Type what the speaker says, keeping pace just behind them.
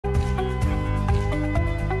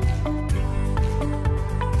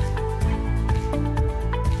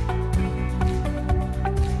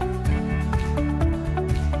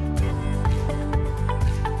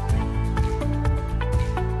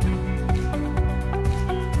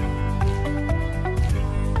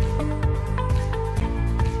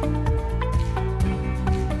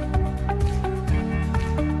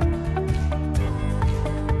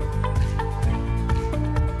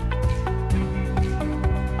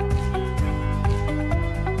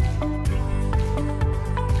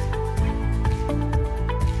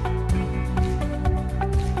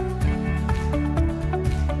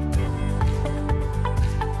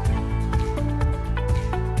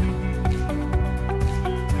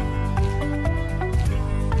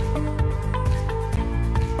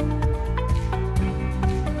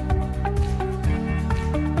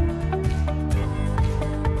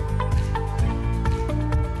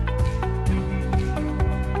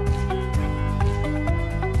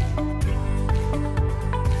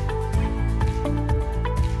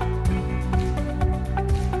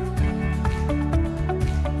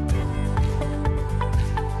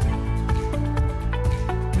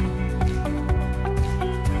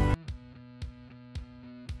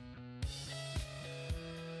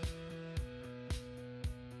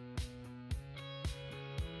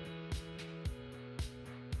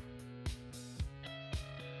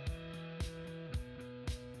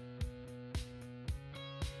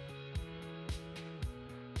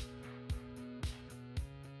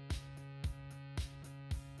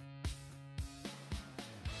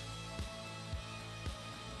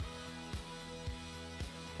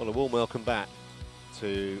Well, a warm welcome back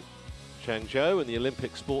to Changzhou and the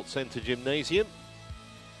Olympic Sports Centre Gymnasium.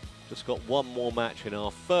 Just got one more match in our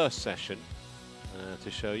first session to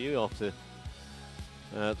show you after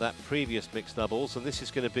that previous mixed doubles, and this is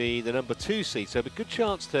going to be the number 2 seed, so a good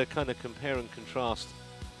chance to kind of compare and contrast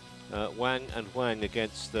Wang and Huang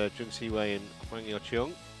against Jung Si-wei and Hwang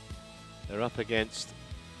Ya-cheong. They're up against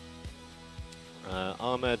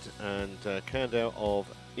AHMAD and KANDOW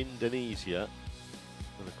of Indonesia.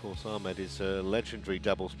 And of course, AHMAD is a legendary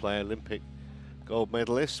doubles player, Olympic gold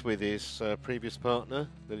medalist with his previous partner,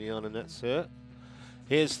 Liliana Natsir.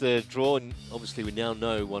 Here's the draw, and obviously we now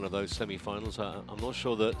know one of those semi-finals. I'm not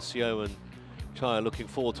sure that Seo and Chai are looking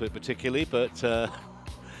forward to it particularly, but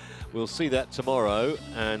we'll see that tomorrow.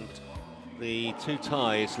 And the 2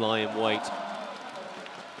 ties lie in wait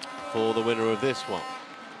for the winner of this one.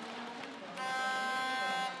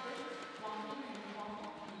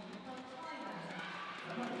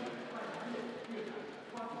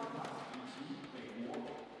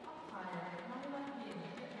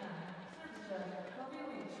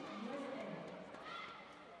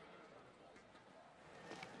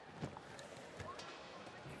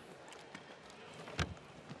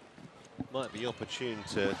 Might be opportune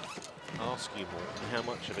to ask you more how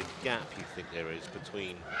much of a gap you think there is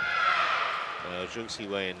between Jung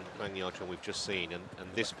Si-wei and Hwang Ya-cheong we've just seen and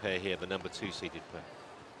this pair here, the number 2 seeded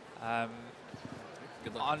pair.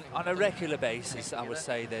 On a regular basis, I would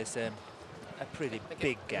say there's a pretty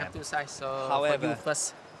big gap. However,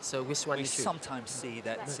 so which one we sometimes see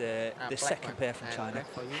that the second pair from China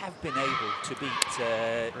have been able to beat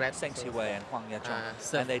Zheng Si-wei and Hwang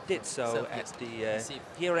Ya-cheong, and they did so at the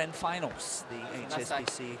year-end finals, the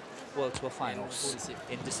HSBC World Tour finals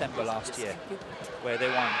in December last year, where they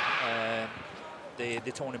won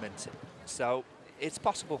the tournament. So it's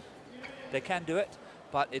possible they can do it,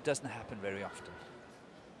 but it doesn't happen very often.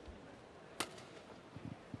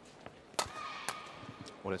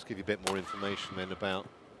 Well, let's give you a bit more information then about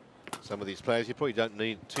some of these players. You probably don't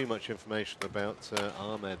need too much information about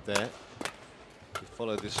AHMAD there. You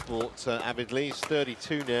follow this sport avidly. He's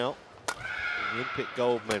 32 now, Olympic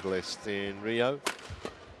gold medalist in Rio,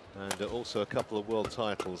 and also a couple of world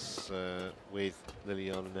titles with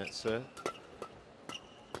Liliana Natsir.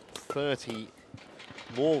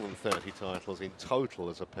 More than 30 titles in total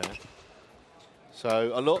as a pair.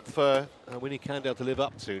 So a lot for Winnie KANDOW to live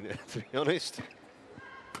up to be honest.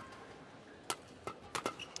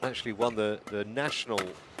 Actually won the national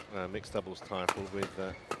mixed doubles title with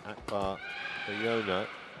Akbar Bayona.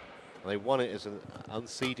 They won it as an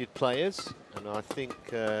unseeded players, and I think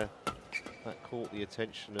that caught the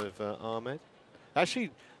attention of AHMAD. Actually,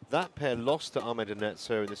 that pair lost to AHMAD and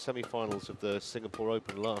Natsir in the semi-finals of the Singapore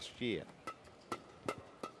Open last year.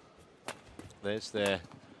 There's their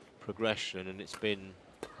progression, and it's been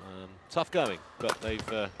tough going, but they've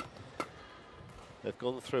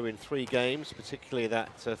gone through in 3 games, particularly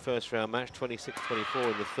that first round match,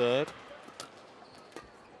 26-24 in the third.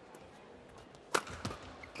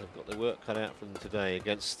 They've got their work cut out for them today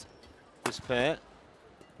against this pair.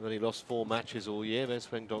 They've only lost 4 matches all year.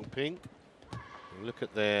 There's Wen Dongping. Look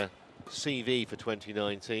at their CV for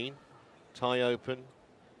 2019. Thai Open,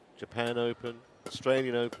 Japan Open,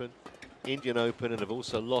 Australian Open, Indian Open, and have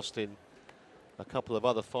also lost in a couple of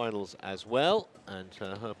other finals as well. And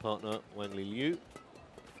her partner, Wang Li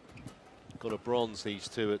got a bronze, these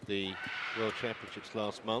two, at the World Championships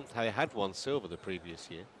last month. They had won silver the previous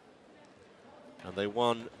year. And they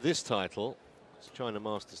won this title, this China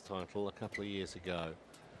Masters title, a couple of years ago.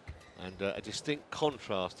 And a distinct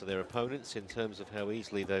contrast to their opponents in terms of how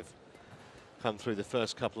easily they've come through the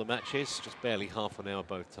first couple of matches, just barely half an hour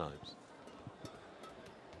both times.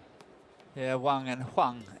 Yeah, Wang and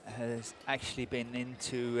Huang has actually been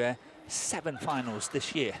into 7 finals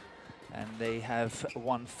this year, and they have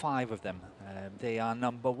won 5 of them. They are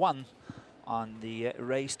number 1 on the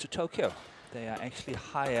race to Tokyo. They are actually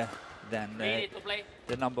higher than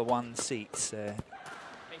the number 1 seats,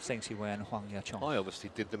 Zheng Si-wei and Hwang Ya-cheong. I obviously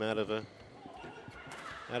did them out of a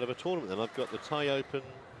tournament. Then I've got the Thai Open,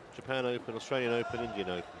 Japan Open, Australian Open, Indian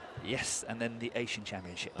Open. Yes, and then the Asian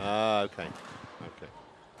Championship. Ah, okay, okay.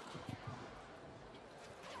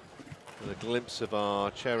 And a glimpse of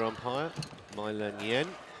our chair umpire, Mai Len Yen.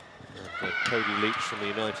 And Cody Leach from the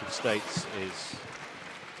United States is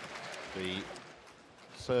the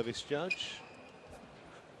service judge.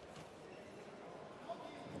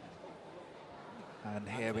 And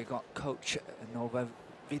here we got Coach Nova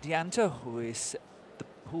Vidianto, who is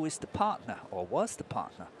the partner, or was the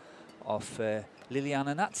partner, of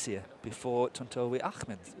Liliana Natsir before Tontowi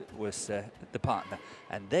Ahmed was the partner.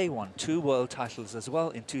 And they won 2 world titles as well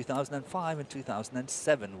in 2005 and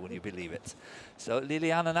 2007, would you believe it? So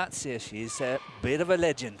Liliana Natsir, she's a bit of a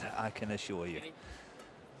legend, I can assure you.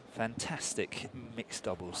 Fantastic mixed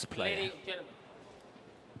doubles player. Ladies and gentlemen,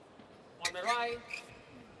 on my right,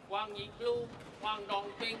 Wang in blue, Wang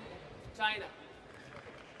Dongping, China.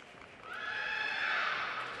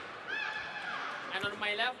 And on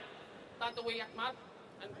my left, Tantowi Ahmad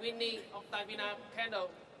and Winnie of Tavina KANDOW,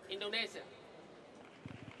 Indonesia.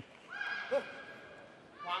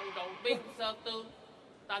 Wang Dongping, serve to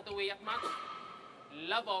Tantowi Ahmad,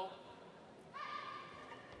 level,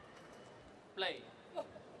 play.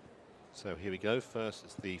 So here we go. First,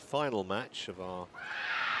 it's the final match of our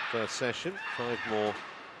first session. 5 more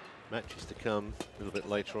matches to come a little bit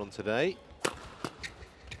later on today.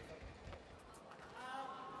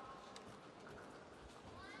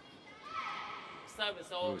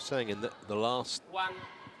 We were saying in the last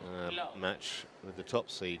match with the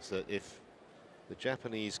top seeds that if the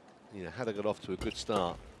Japanese, had got off to a good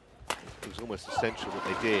start, it was almost essential that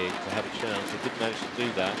they did to have a chance. They didn't manage to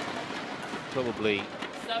do that. Probably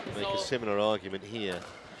make a similar argument here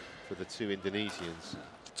for the 2 Indonesians.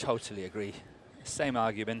 Totally agree. Same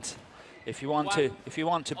argument. If you want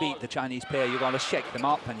to beat the Chinese pair, you've got to shake them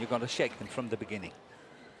up, and you've got to shake them from the beginning.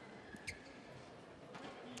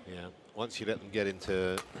 Yeah. Once you let them get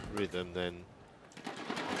into rhythm, then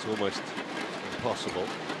it's almost impossible.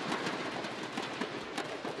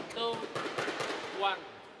 2-1.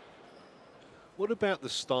 What about the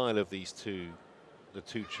style of these the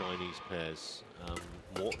 2 Chinese pairs?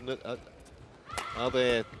 Morton, are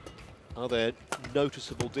there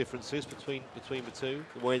noticeable differences between the 2,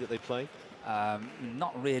 the way that they play?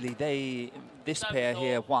 Not really. This pair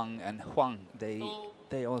here, Wang and Huang,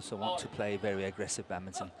 they also want to play very aggressive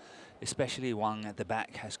badminton. Especially Wang at the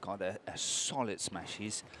back has got a solid smash.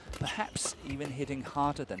 He's perhaps even hitting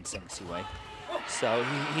harder than Zheng Siwei. So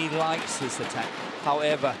he likes his attack.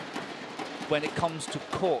 However, when it comes to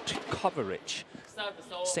court coverage,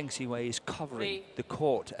 Zheng Siwei is covering the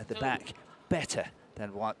court at the back better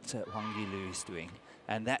than what Wang Yilu is doing.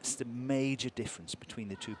 And that's the major difference between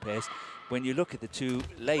the 2 pairs. When you look at the 2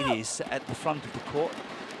 ladies at the front of the court,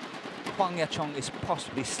 Huang Yachong is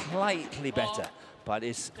possibly slightly better, but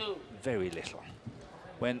it's very little.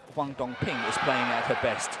 When Wang Dongping is playing at her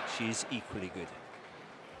best, she's equally good.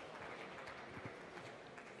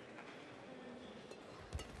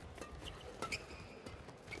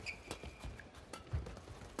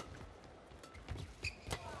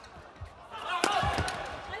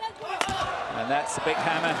 And that's the big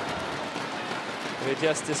hammer we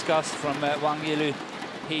just discussed from Wang Yilu.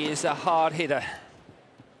 He is a hard hitter.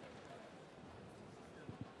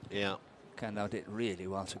 Yeah. KANDOW did really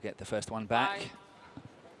well to get the first one back.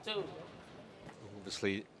 5-2.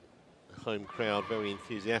 Obviously, the home crowd very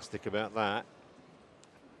enthusiastic about that.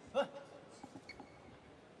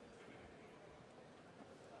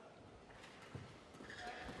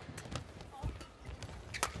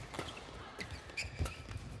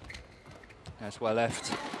 That's well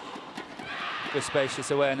left. Good spacious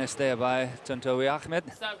awareness there by Tontowi Ahmed.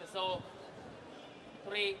 Service all.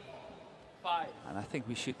 3-5. And I think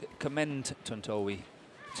we should commend Tontowi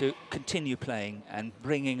to continue playing and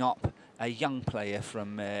bringing up a young player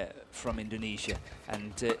from Indonesia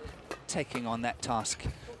and taking on that task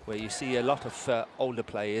where you see a lot of older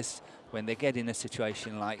players when they get in a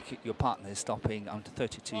situation like your partner is stopping, I'm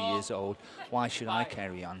 32 years old, why should I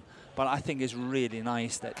carry on? But I think it's really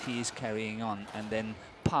nice that he is carrying on and then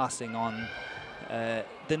passing on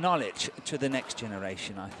the knowledge to the next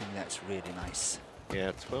generation. I think that's really nice.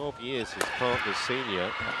 Yeah, 12 years his partner's senior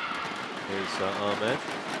is AHMAD.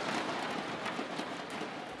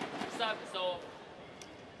 Service all.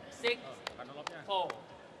 6-4.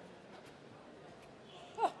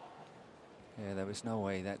 Yeah, there was no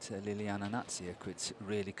way that Liliana Natsir could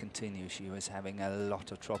really continue. She was having a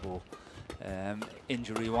lot of trouble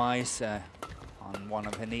injury-wise on one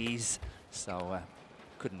of her knees, so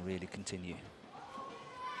couldn't really continue.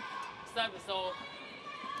 Service all.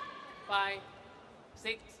 5-6.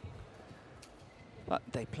 But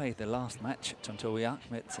they played the last match, Tontowi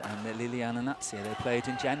Ahmed and Liliana Natsir. They played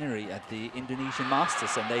in January at the Indonesian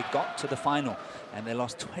Masters, and they got to the final, and they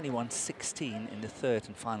lost 21-16 in the 3rd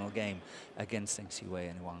and final game against Zheng Siwei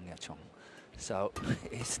and Wang Yachong. So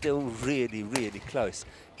it's still really, really close,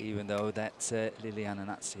 even though that Liliana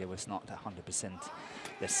Natsir was not 100%,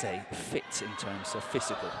 let's say, fit in terms of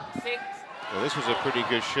physical. 6. Well, this was a pretty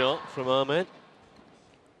good shot from AHMAD,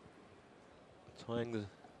 tying the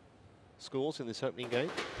scores in this opening game.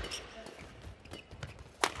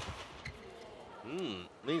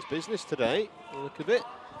 Means business today. Look a bit.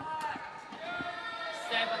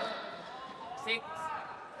 7, 6.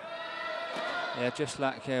 Yeah, just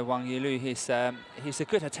like Wang Yilu, he's a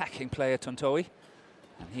good attacking player, Tontowi,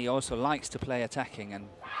 and he also likes to play attacking. And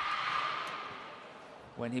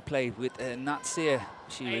when he played with Natsir,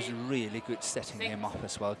 she was really good setting him up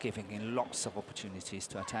as well, giving him lots of opportunities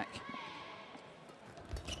to attack.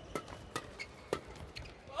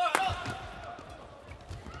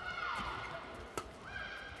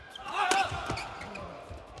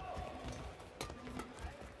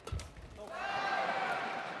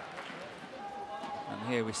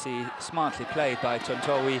 Here we see, smartly played by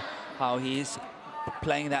Tontowi, how he's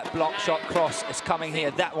playing that block shot cross. It's coming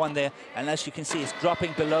here, that one there, and as you can see, it's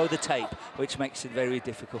dropping below the tape, which makes it very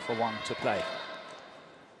difficult for Wang to play.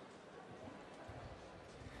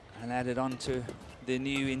 And added on to the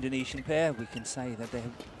new Indonesian pair, we can say that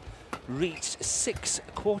they've reached 6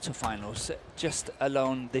 quarterfinals just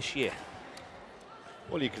alone this year.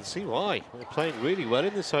 Well, you can see why. They're playing really well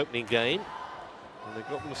in this opening game. And they've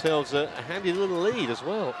got themselves a handy little lead as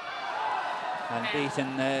well. And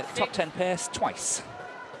beaten top 10 pairs twice.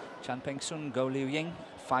 Chan Peng-sun, Go Liu Ying,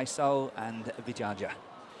 Faisal and Vijaja.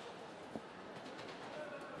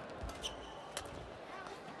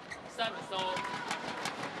 Service off.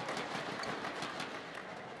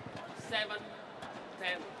 7,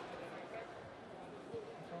 10.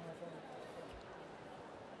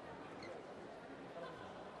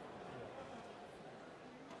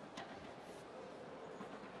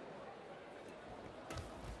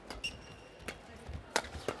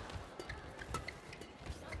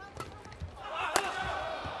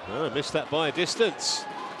 Oh, missed that by a distance.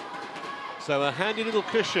 So a handy little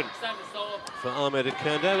cushion for Ahmed and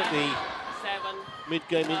KANDOW at the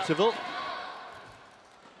mid-game interval.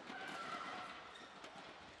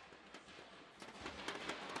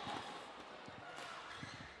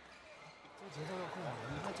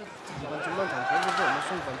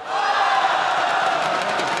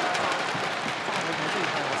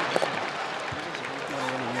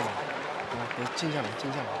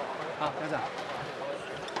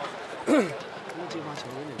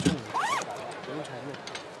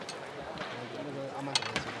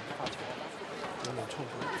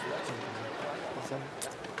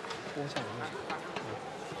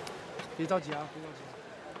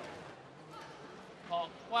 Top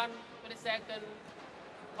 1, 20 seconds.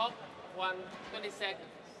 Top 1, 20 seconds.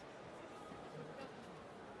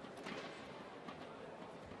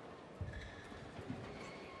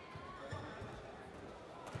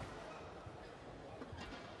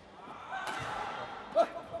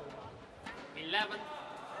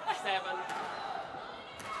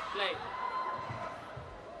 Play.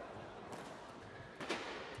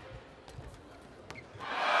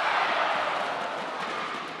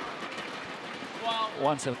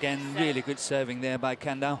 Once again, really good serving there by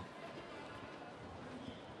KANDOW.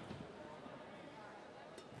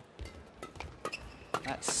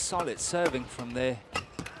 That's solid serving from the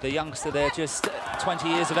youngster there, just 20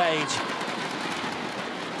 years of age.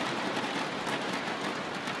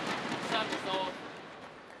 Service off.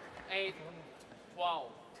 8,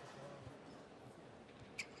 12.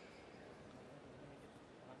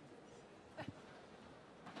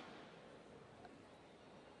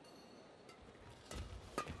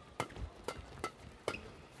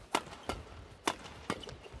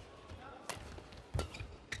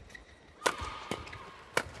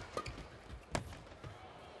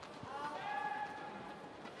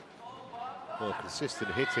 Well,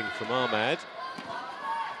 consistent hitting from AHMAD,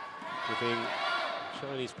 giving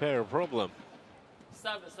Chinese pair a problem.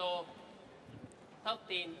 Service off.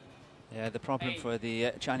 13. Yeah, the problem for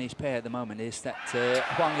the Chinese pair at the moment is that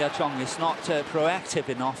Huang Yachong is not proactive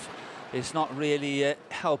enough. Is not really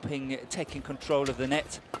helping, taking control of the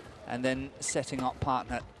net, and then setting up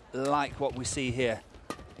partner like what we see here.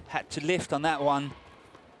 Had to lift on that one.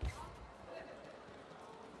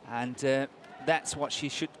 And that's what she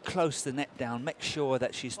should close the net down, make sure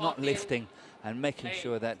that she's not lifting, and making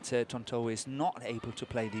sure that Tontowi is not able to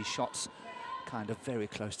play these shots kind of very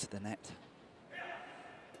close to the net.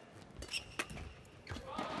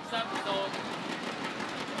 Service off.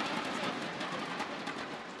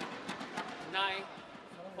 9,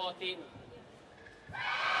 14.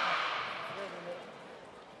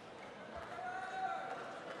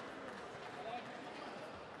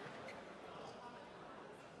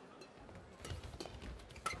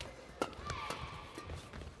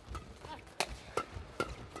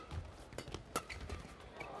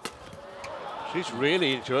 She's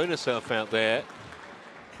really enjoying herself out there,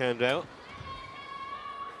 KANDOW.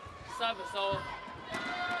 Service off.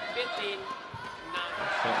 15, 9.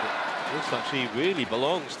 Looks like she really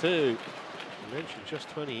belongs too. You mentioned just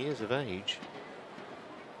 20 years of age.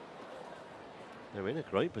 They're in a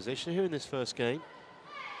great position here in this first game.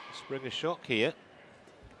 Spring a shock here.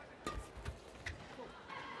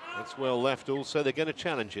 That's well left also. They're going to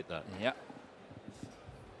challenge it though. Yeah.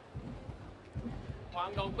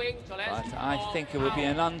 But I think it would be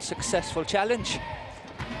an unsuccessful challenge.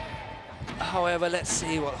 However, let's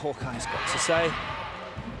see what Hawkeye's got to say.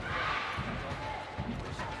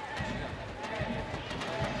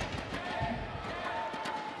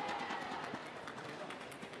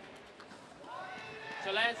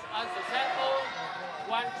 Challenge unsuccessful.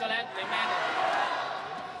 One challenge remaining.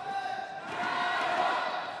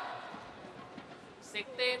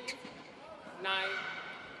 16, 9,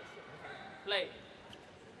 play.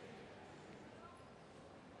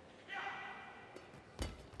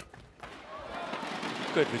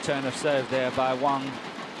 Good return of serve there by Wang.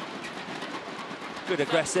 Good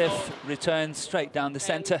aggressive return straight down the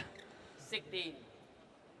center. 16.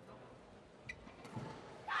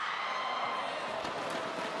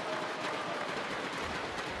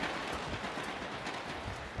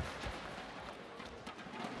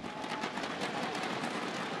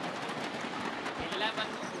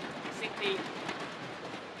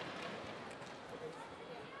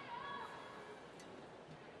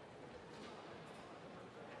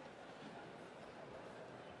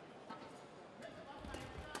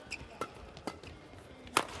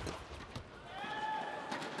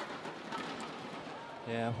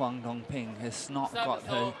 Yeah, Huang Dongping has not got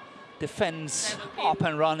her defense up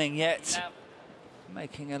and running yet.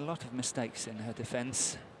 Making a lot of mistakes in her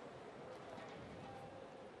defense.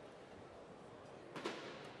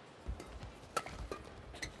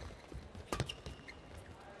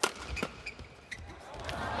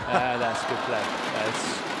 That's good play.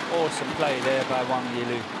 That's awesome play there by Wang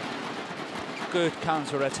Yilu. Good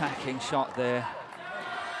counter-attacking shot there.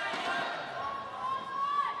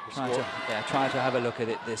 Try to have a look at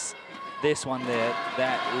it. This one there,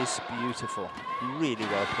 that is beautiful. Really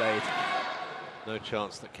well played. No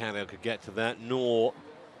chance that KANDOW could get to that, nor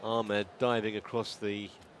AHMAD diving across the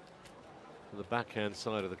backhand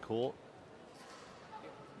side of the court.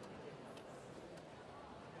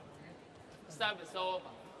 Service over.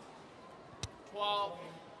 12,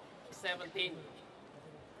 17.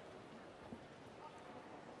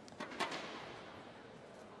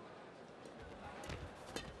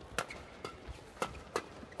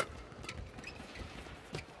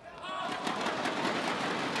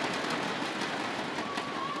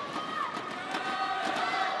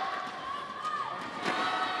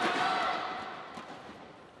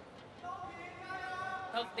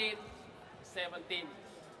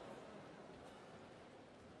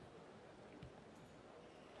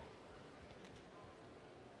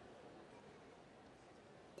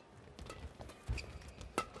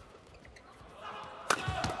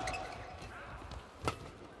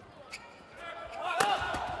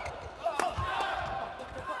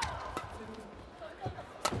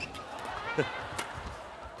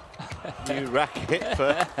 New racket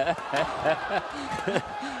for...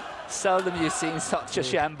 Seldom you've seen such a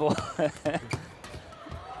shamble.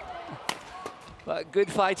 But good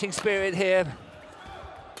fighting spirit here.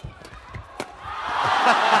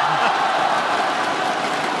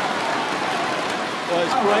 Well,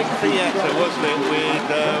 it's great theatre, wasn't it, with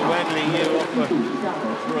Wang Yilu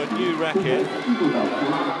for a new racket.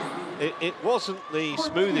 It wasn't the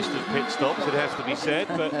smoothest of pit stops, it has to be said,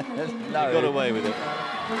 but no. He got away with it.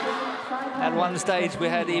 At one stage, we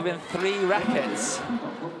had even 3 rackets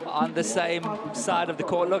on the same side of the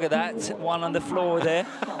court. Look at that, one on the floor there,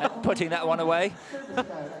 putting that one away.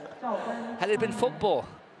 Had it been football,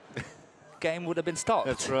 game would have been stopped.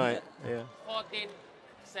 That's right, yeah. 14,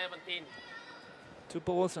 17. 2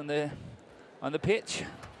 balls on the pitch.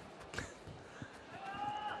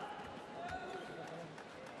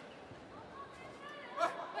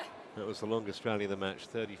 That was the longest rally of the match,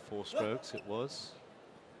 34 strokes it was.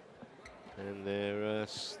 And they're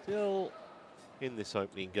still in this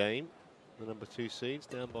opening game. The number 2 seeds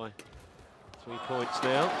down by 3 points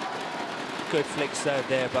now. Good flick serve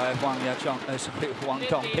there by Huang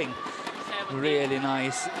Dongping. Really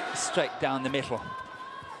nice, straight down the middle.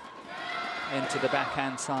 Into the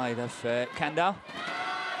backhand side of KANDOW.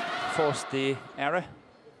 Forced the error.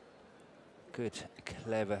 Good,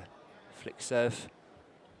 clever flick serve.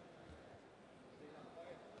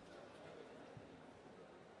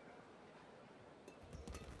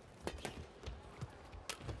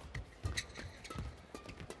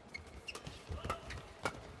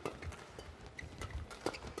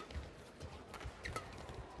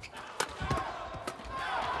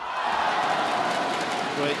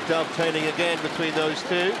 Great dovetailing again between those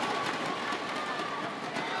two.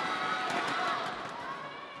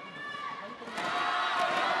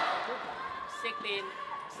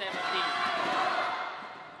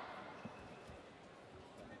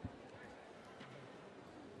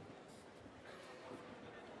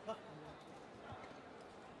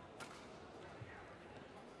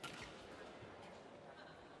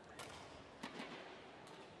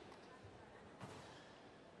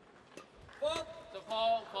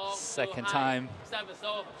 Second time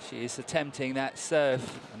she is attempting that serve,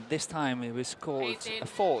 and this time it was called a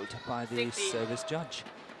fault by the service judge.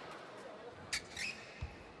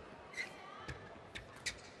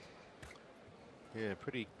 Yeah,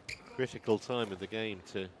 pretty critical time of the game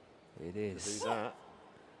to do that.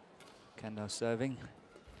 KANDOW serving,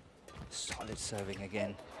 solid serving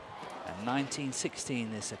again, and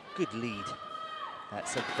 19-16 is a good lead.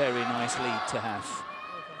 That's a very nice lead to have.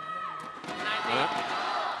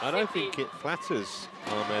 I don't think it flatters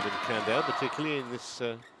AHMAD and KANDOW, particularly in this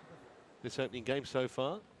this opening game so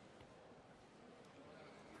far.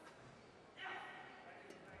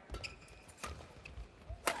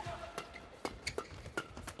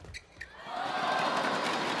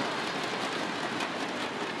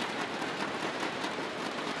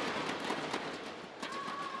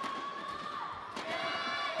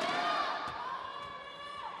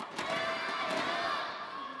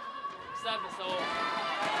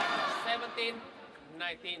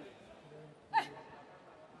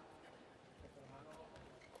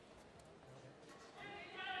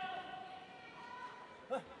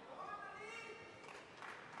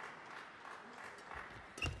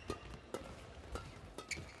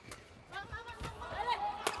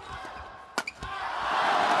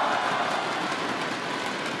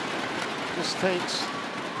 Just takes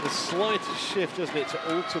the slightest shift, doesn't it,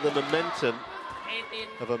 to alter the momentum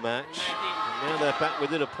of a match. And now they're back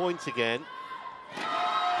within a point again.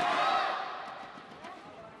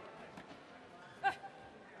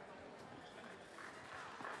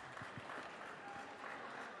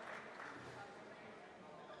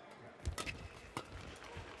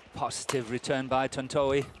 Positive return by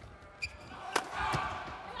Tontowi.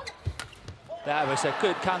 That was a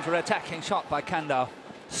good counter-attacking shot by KANDOW.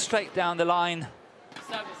 Straight down the line.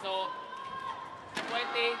 Service 20,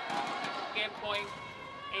 game point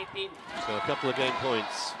 18. So a couple of game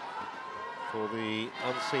points for the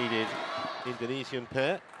unseeded Indonesian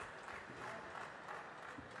pair.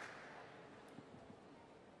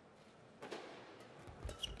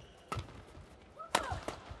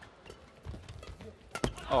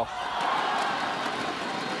 Oh,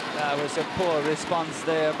 that was a poor response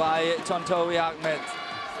there by Tontowi Ahmed.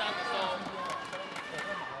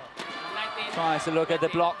 Tries to look at the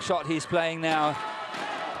block shot he's playing now.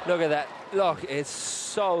 Look at that. Look, it's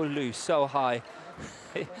so loose, so high.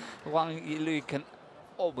 Wang Yilu can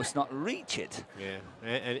almost not reach it. Yeah,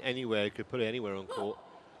 anywhere, he could put it anywhere on court.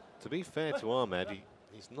 To be fair to AHMAD,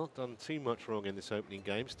 he's not done too much wrong in this opening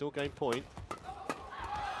game. Still game point.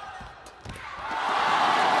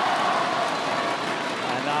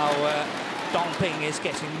 And now Dong Ping is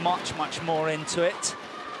getting much more into it.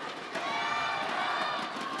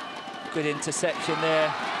 Good interception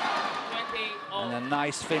there, and a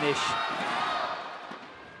nice finish.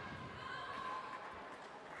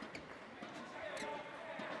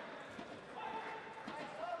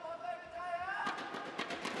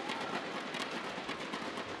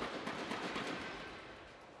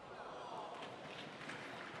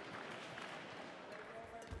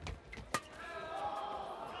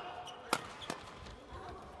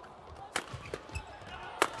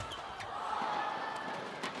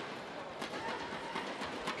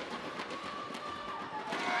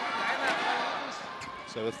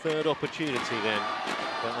 So a third opportunity then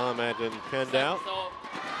for AHMAD and KANDOW.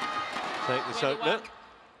 Take this opener.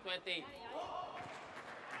 20.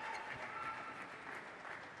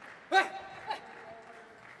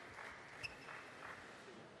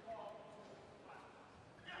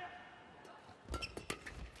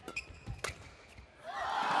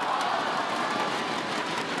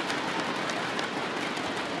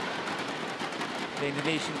 The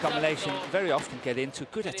Indonesian combination very often get into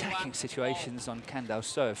good attacking situations on KANDOW's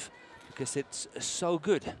serve because it's so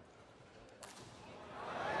good.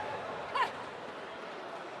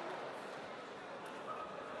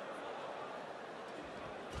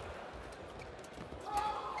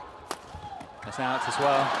 That's out as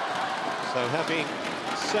well. So having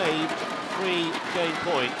saved 3 game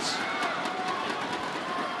points,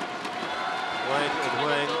 Wang and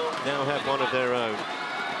HUANG now have one of their own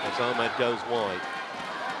as AHMAD goes wide.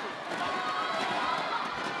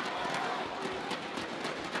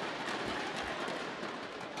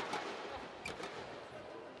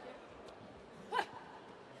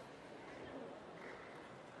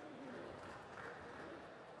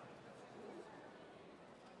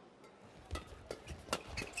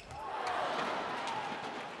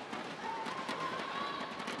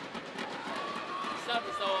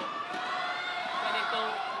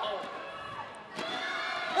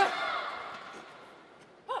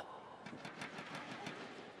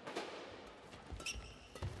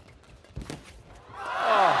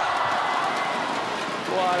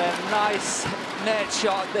 Nice net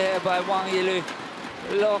shot there by Wang Yilu.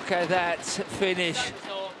 Look at that finish,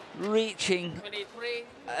 reaching 23,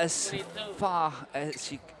 as 22. far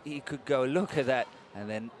as he could go. Look at that, and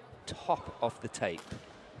then top of the tape.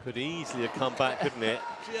 Could easily have come back, couldn't it?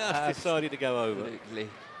 Just decided to go over. Absolutely.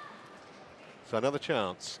 So another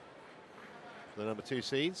chance for the number 2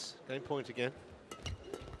 seeds. Game point again.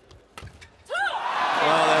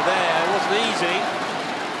 Well, they're there. It wasn't easy,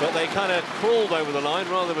 but they kind of crawled over the line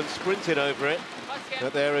rather than sprinted over it.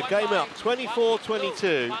 But they're a game up,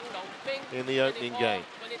 24-22 in the opening game.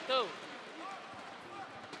 22.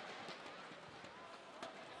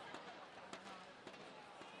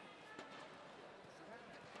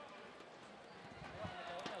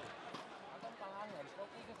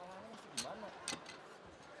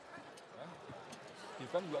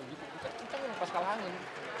 Kan juga gitu, kenceng pas kalangin.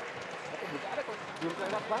 Tapi buka ada kok, belum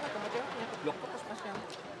kelewat banget sama ceweknya, blok terus pasnya.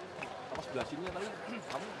 Sama sebelah sini tadi,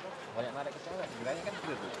 kamu banyak narik ke cewek, sebenarnya kan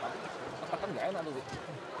gitu. Tapi tekan nggak enak tuh.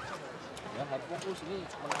 Ya harus fokus ini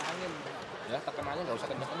menangin, ya tekanannya nggak usah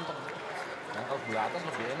kenceng-kenceng. Yang kalau bola atas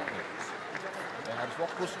lebih enak nih. Yang harus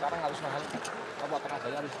fokus sekarang harus nahan. Kamu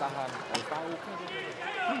tenaganya harus tahan, harus tahu.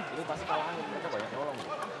 Ini pasti kalangin, mereka banyak nolong.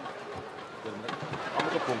 Kamu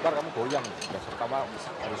kebongkar, kamu goyang. Ya, pertama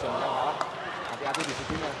harusnya menang malah hati-hati di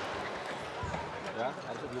situnya. Ya,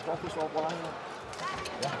 harus lebih fokus soal polanya.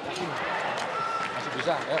 Ya, yakin. Masih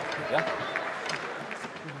bisa, ya.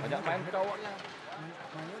 Banyak main cowoknya.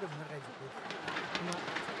 Mainnya udah bener kayak gitu. Cuma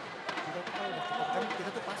kita tuh kalau udah ketekan, kita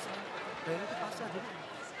tuh pasang. Kayaknya tuh pasang, jadi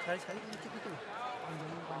sekali-sekali ngicip itu.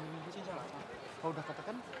 Panjang itu sih salah. Kalau udah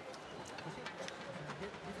ketekan, pasti dia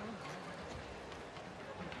salah.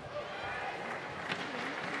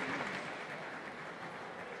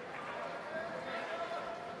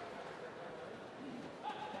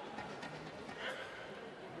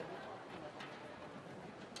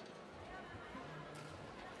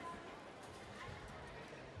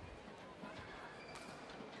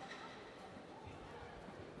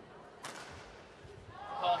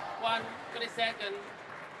 Hop 1, 20 seconds.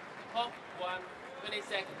 Hop 1, 20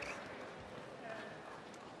 seconds.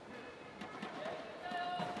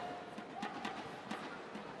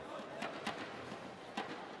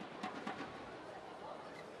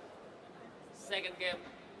 Second game.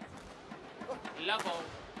 Level.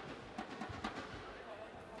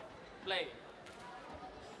 Play.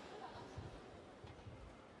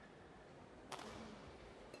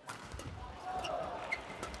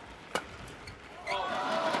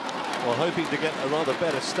 Well, hoping to get a rather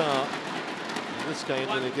better start in this game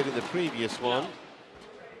than they did in the previous one.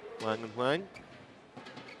 Wang and Huang.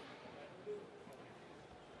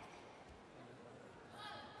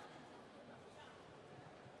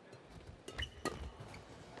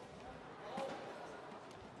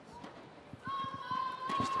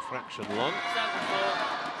 Just a fraction long. 7-4.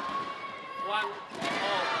 1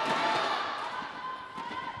 all.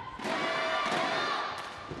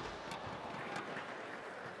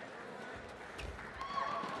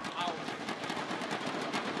 Out.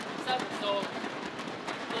 7-4.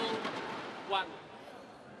 2-1.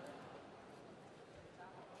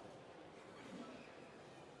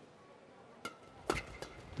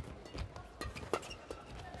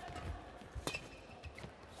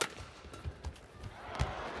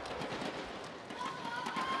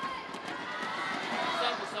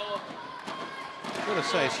 I've got to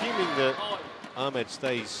say, assuming that AHMAD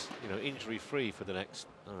stays, injury-free for the next,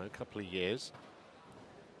 couple of years,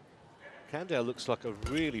 KANDOW looks like a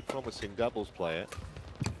really promising doubles player.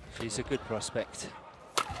 She's a good prospect.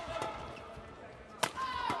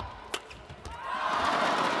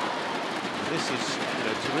 This is,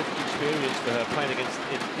 terrific experience for her playing against,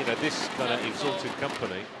 this kind of exalted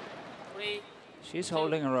company. She's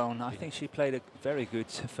holding her own. I think she played a very good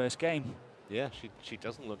first game. Yeah, she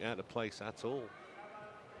doesn't look out of place at all.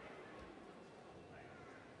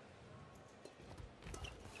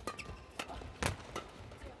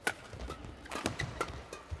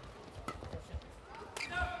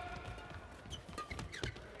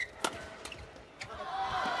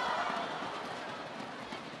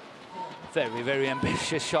 Very, very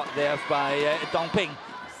ambitious shot there by Dongping.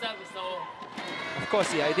 Of course,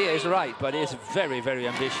 the idea is right, but it's very, very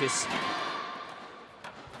ambitious.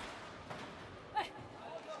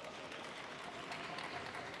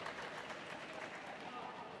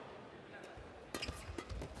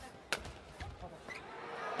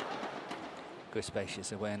 Good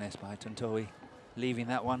spacious awareness by Tontowi, leaving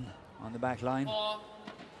that one on the back line.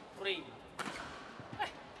 4-3.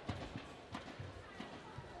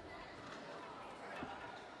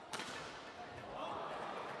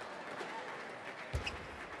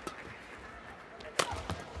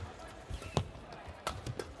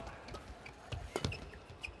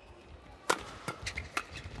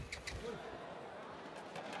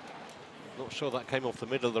 Not sure that came off the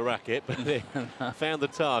middle of the racket, but they found the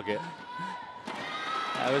target.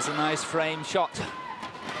 That was a nice frame shot. 5,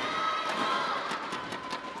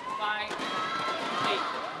 8.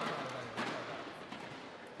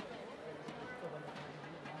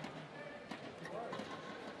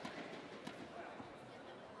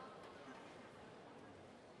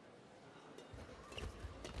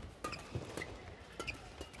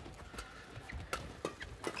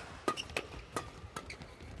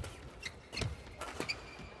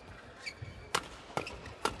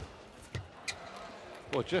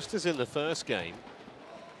 Well, just as in the first game,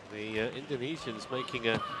 the Indonesians making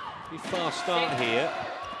a pretty fast start here.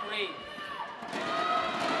 3.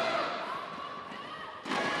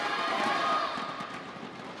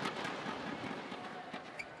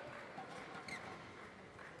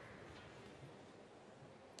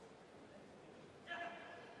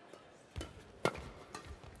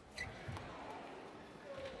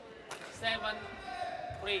 Seven,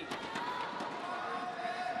 3.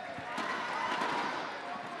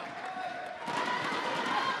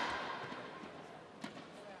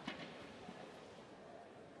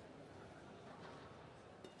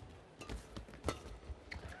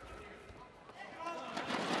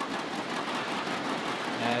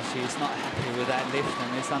 She's not happy with that lift,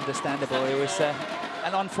 and it's understandable. It was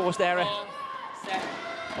an unforced error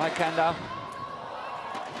by KANDOW.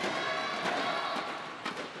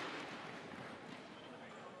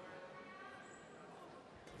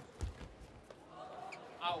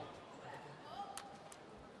 Out.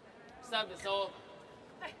 Service over.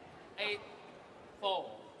 8, 4.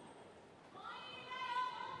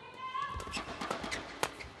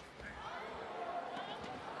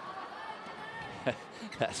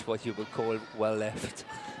 That's what you would call well left.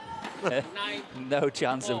 9, No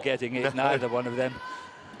chance of getting it, No. neither one of them.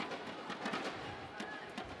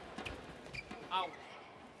 out.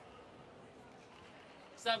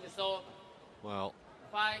 Service over. Well,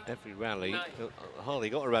 5, every rally, 9.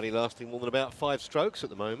 hardly got a rally lasting more than about 5 strokes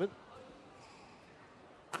at the moment.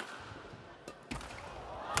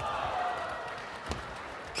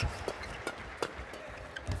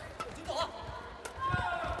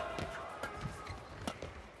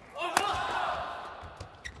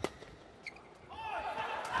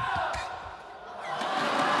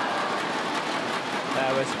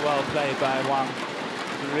 That was well played by Wang.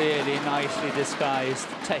 Really nicely disguised,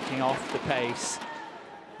 taking off the pace.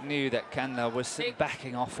 Knew that KANDOW was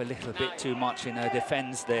backing off a little bit too much in her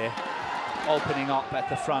defense there. Opening up at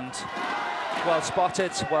the front. Well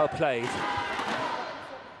spotted, well played.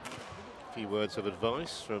 A few words of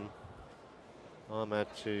advice from AHMAD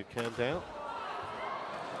to KANDOW.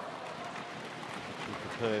 She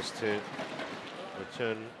prepares to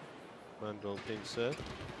return Wang Dongping's serve.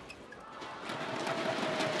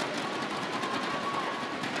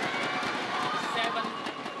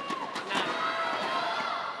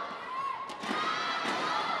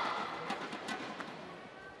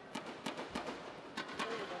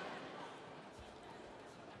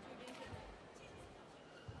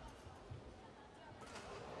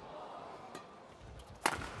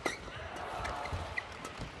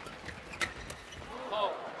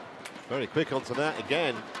 Very quick onto that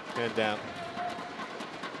again, KANDOW.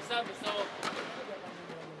 Service over.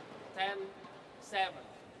 10, 7.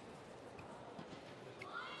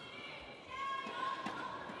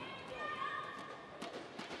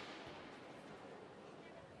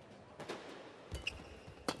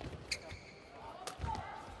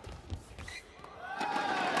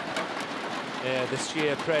 Yeah, the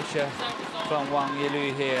sheer pressure from Wang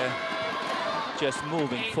Yilu here. Just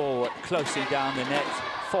moving forward, closing down the net.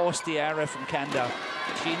 Forced the error from KANDOW.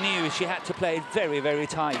 She knew she had to play it very, very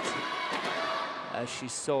tight. As she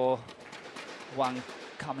saw Wang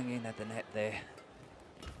coming in at the net there.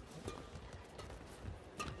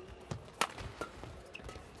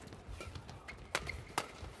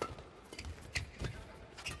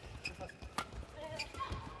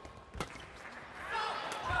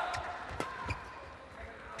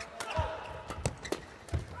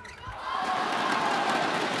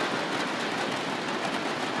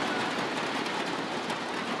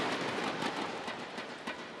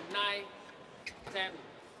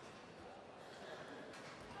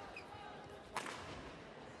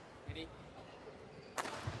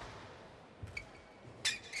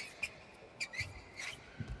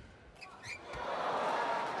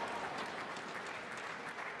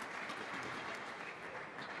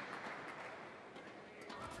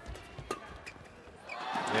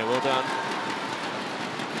 Yeah, well done.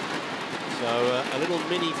 So a little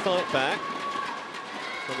mini fight back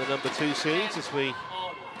from the number 2 seeds as we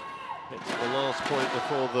get to the last point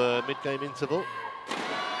before the mid-game interval.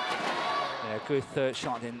 Yeah, good third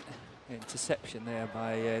shot in interception there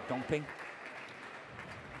by Dongping.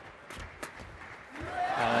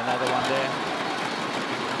 And another one there.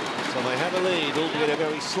 So they have a lead, albeit a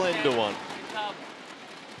very slender one,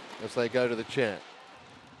 as they go to the chat.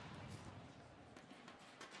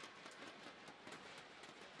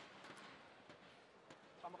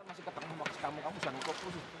 Masih ketemu kamu jangan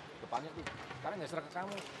fokus depannya tuh. Sekarang geser ke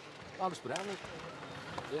kamu, harus berani.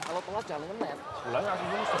 Ya kalau telat jangan ngenet. Bolanya langsung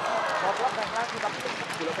lurus. Kalau telat nggak kaki, tapi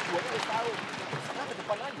bola kedua itu harus tahu. Sekarang ke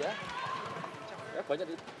depan aja. Ya banyak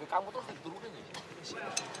di kamu terus diturunin ya.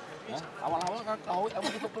 Nah, awal-awal kan kamu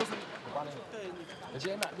tutup terus depan ini. Jadi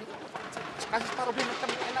enak di kasih taruh di kan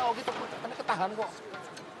enak gitu, karena ketahan kok.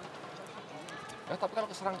 Ya tapi kalau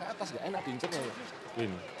keserang ke atas nggak enak diincernya ya.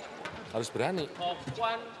 Win. Harus berani.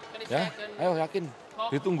 Ya, ayo yakin.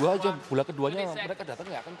 Ditunggu aja. Bola keduanya mereka datang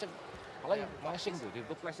nggak kenceng. Apalagi flashing tuh,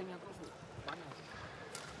 ditutup flashingnya terus tuh. Panas.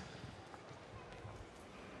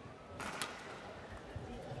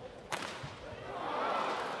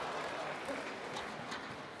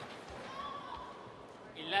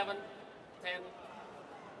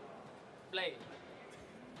 Play.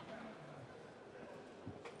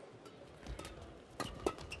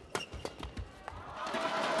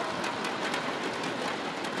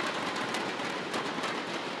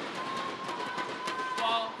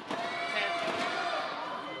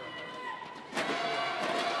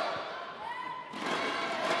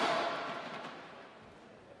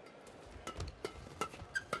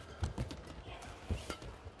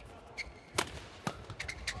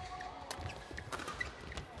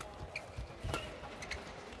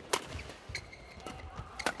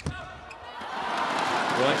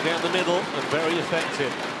 Right down the middle and very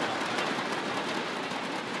effective.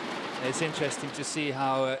 It's interesting to see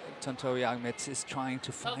how Tontowi Ahmed is trying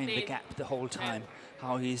to find the gap the whole time,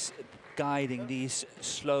 how he's guiding these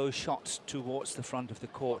slow shots towards the front of the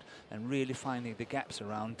court and really finding the gaps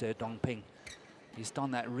around Dongping. He's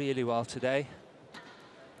done that really well today.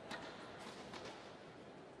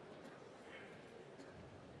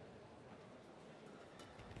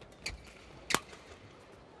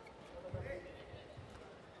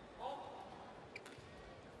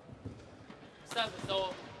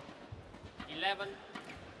 So 11-13.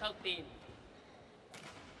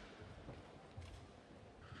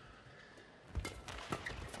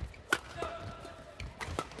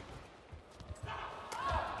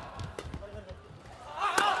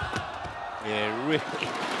 Yeah,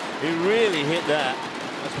 he really hit that.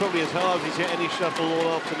 That's probably as hard as he's hit any shuttle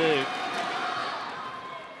all afternoon.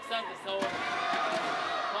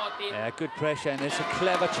 Yeah, good pressure, and it's a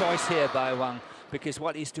clever choice here by Wang, because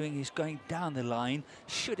what he's doing, he's going down the line.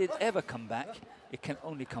 Should it ever come back, it can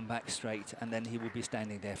only come back straight, and then he will be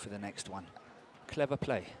standing there for the next one. Clever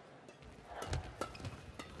play.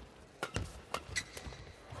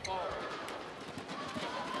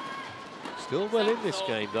 Still well in this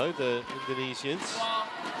game, though, the Indonesians.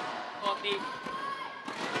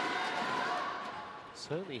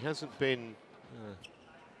 Certainly hasn't been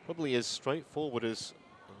probably as straightforward as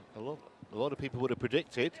a lot of people would have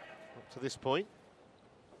predicted up to this point.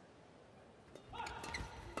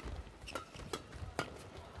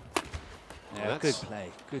 Yeah, good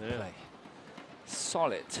play, good play.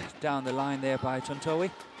 Solid down the line there by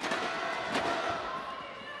Tontowi.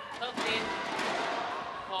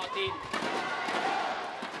 13-14.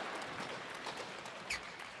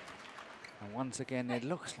 And once again, it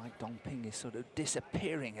looks like Dongping is sort of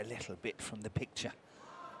disappearing a little bit from the picture.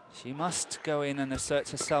 She must go in and assert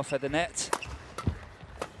herself at the net.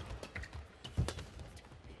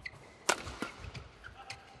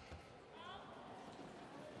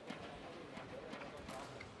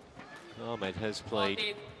 Ahmed has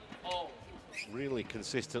played really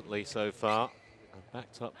consistently so far,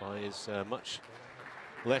 backed up by his much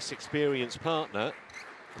less experienced partner.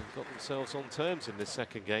 They've got themselves on terms in this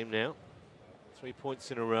second game now. 3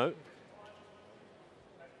 points in a row.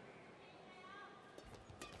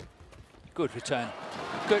 Good return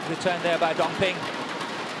there by Dongping.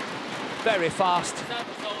 Very fast,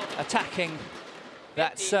 attacking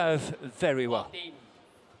that serve very well.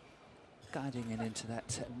 Guiding it into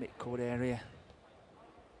that mid-court area.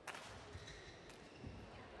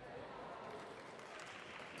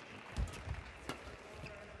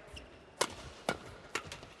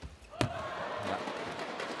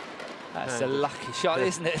 That's a lucky shot,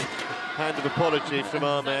 isn't it? Hand of apology from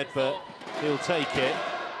Ahmed, but he'll take it.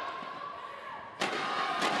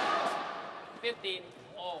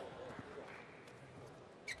 15-all.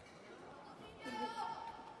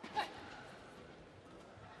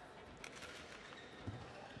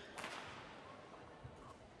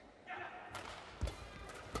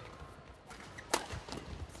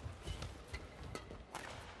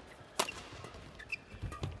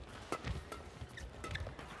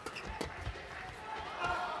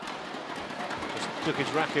 took his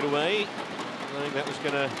racket away, knowing that was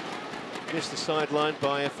going to miss the sideline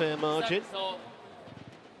by a fair margin.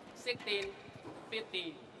 16,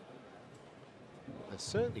 15. They're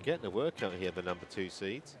certainly getting a workout here, the number 2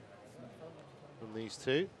 seeds, from these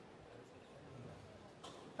two.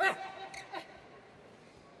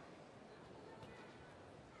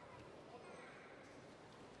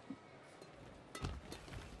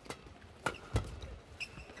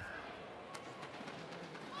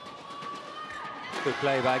 Good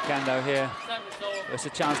play by KANDOW here. There's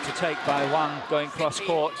a chance to take by Wang going cross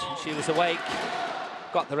court. She was awake,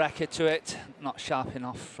 got the racket to it. Not sharp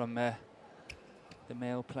enough from the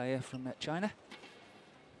male player from China.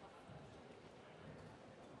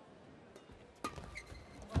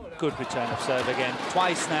 Good return of serve again,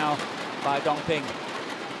 twice now by Dongping.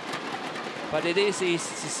 But it is easy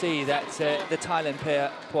to see that the Thailand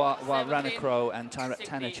pair, Ranakro and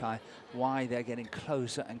Tanachai, why they're getting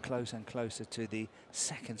closer and closer and closer to the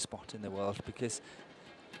 2nd spot in the world, because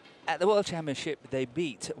at the World Championship they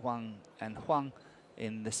beat Wang and Huang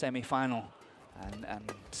in the semi-final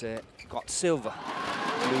and got silver,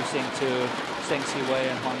 losing to Zheng Siwei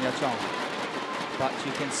and Huang Yachong. But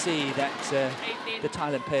you can see that the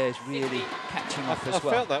Thailand pair is really catching up as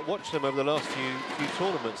well. I felt that watching them over the last few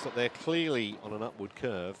tournaments, that they're clearly on an upward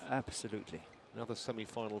curve. Absolutely. Another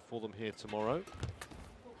semi-final for them here tomorrow.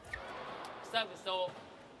 I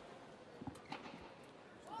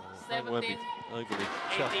won't be overly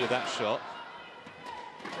chuffed with that shot.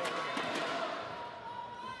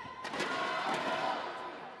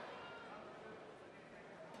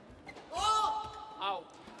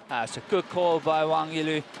 That's a good call by Wang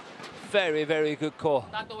Yilu. Very, very good call.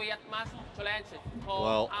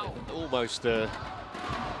 Well, almost a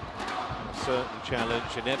certain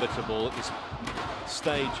challenge, inevitable at this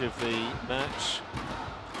stage of the match.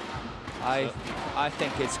 I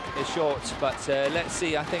think it's short, but let's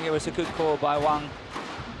see. I think it was a good call by Wang.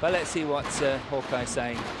 But let's see what Hawkeye's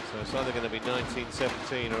saying. So it's either going to be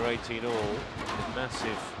 19-17 or 18 all.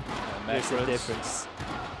 Massive difference.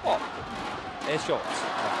 Oh, it's short.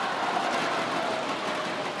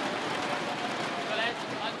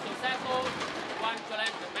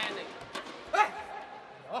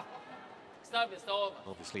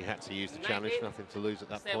 Obviously had to use the challenge, nothing to lose at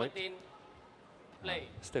that point.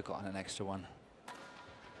 Still got an extra one.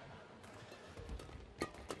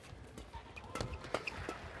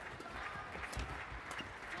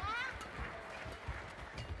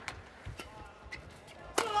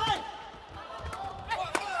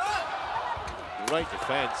 Great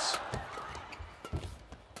defense.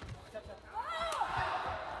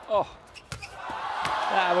 Oh,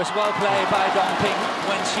 that was well played by Dongping.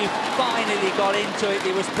 When she finally got into it,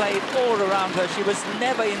 it was played all around her. She was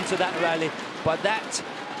never into that rally, but that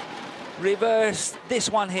reversed this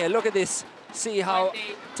one here. Look at this. See how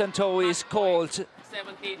Tantowi is called.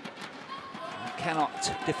 17.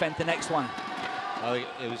 Cannot defend the next one. I think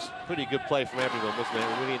it was pretty good play from everyone, wasn't it?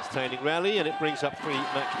 A really entertaining rally, and it brings up 3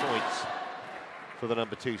 match points for the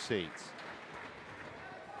number 2 seeds.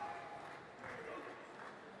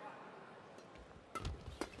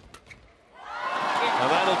 Now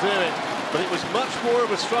that'll do it, but it was much more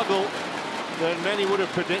of a struggle than many would have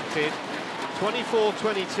predicted.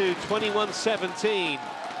 24-22, 21-17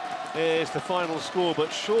 is the final score,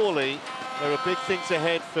 but surely there are big things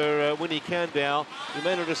ahead for Winnie KANDOW. You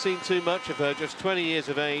may not have seen too much of her, just 20 years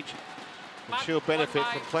of age, and she'll benefit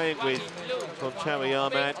from playing with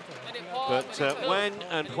AHMAD. But Wang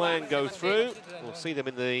and Huang go through. We'll see them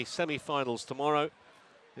in the semi-finals tomorrow.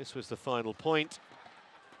 This was the final point.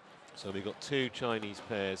 So we've got 2 Chinese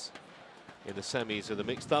pairs in the semis of the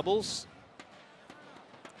mixed doubles.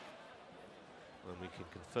 And we can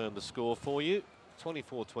confirm the score for you.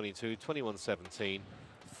 24-22, 21-17,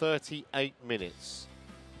 38 minutes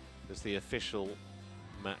is the official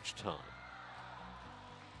match time.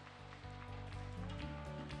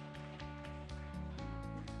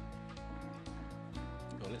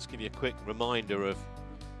 Well, let's give you a quick reminder of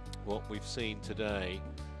what we've seen today.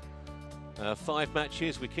 5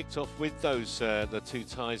 matches. We kicked off with those the 2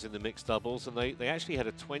 ties in the mixed doubles, and they actually had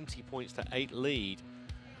a 20-8 lead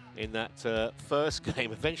in that first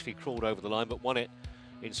game. Eventually crawled over the line, but won it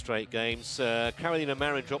in straight games. Carolina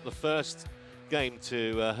Marin dropped the first game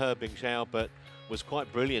to He Bingzhou, but was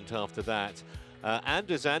quite brilliant after that.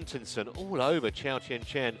 Anders Antonsen all over Chao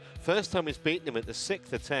Chen. First time he's beaten him at the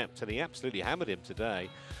 6th attempt, and he absolutely hammered him today.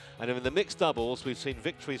 And in the mixed doubles, we've seen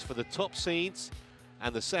victories for the top seeds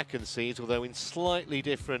and the second seeds, although in slightly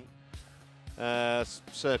different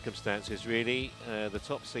circumstances, really. The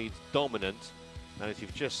top seeds dominant, and as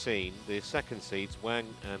you've just seen, the second seeds, Wang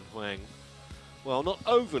and Huang, well, not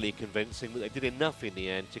overly convincing, but they did enough in the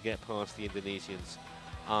end to get past the Indonesians,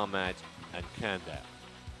 AHMAD and KANDOW.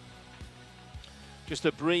 Just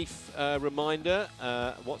a brief reminder,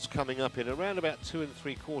 what's coming up in around about 2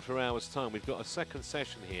 3/4 hours time. We've got a second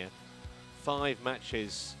session here. 5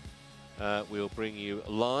 matches we'll bring you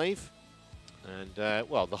live. And,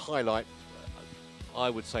 well, the highlight, I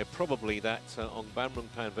would say probably that Ong Ban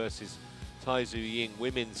versus Tai Tzu Ying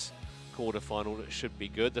women's quarterfinal. That should be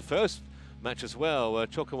good. The first match as well,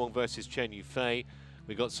 Chokawong versus Chen Yufei.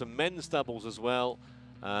 We've got some men's doubles as well,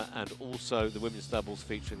 and also the women's doubles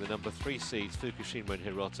featuring the number 3 seeds, Fukushima and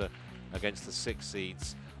Hirota, against the 6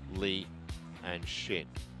 seeds, Lee and Shin.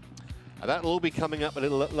 That'll all be coming up a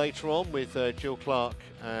little later on with Jill Clark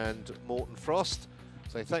and Morton Frost.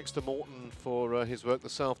 So thanks to Morton for his work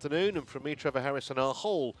this afternoon, and from me, Trevor Harris, and our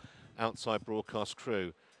whole outside broadcast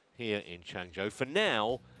crew here in Changzhou. For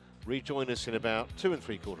now, rejoin us in about 2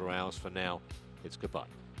 3/4 hours. For now, it's goodbye.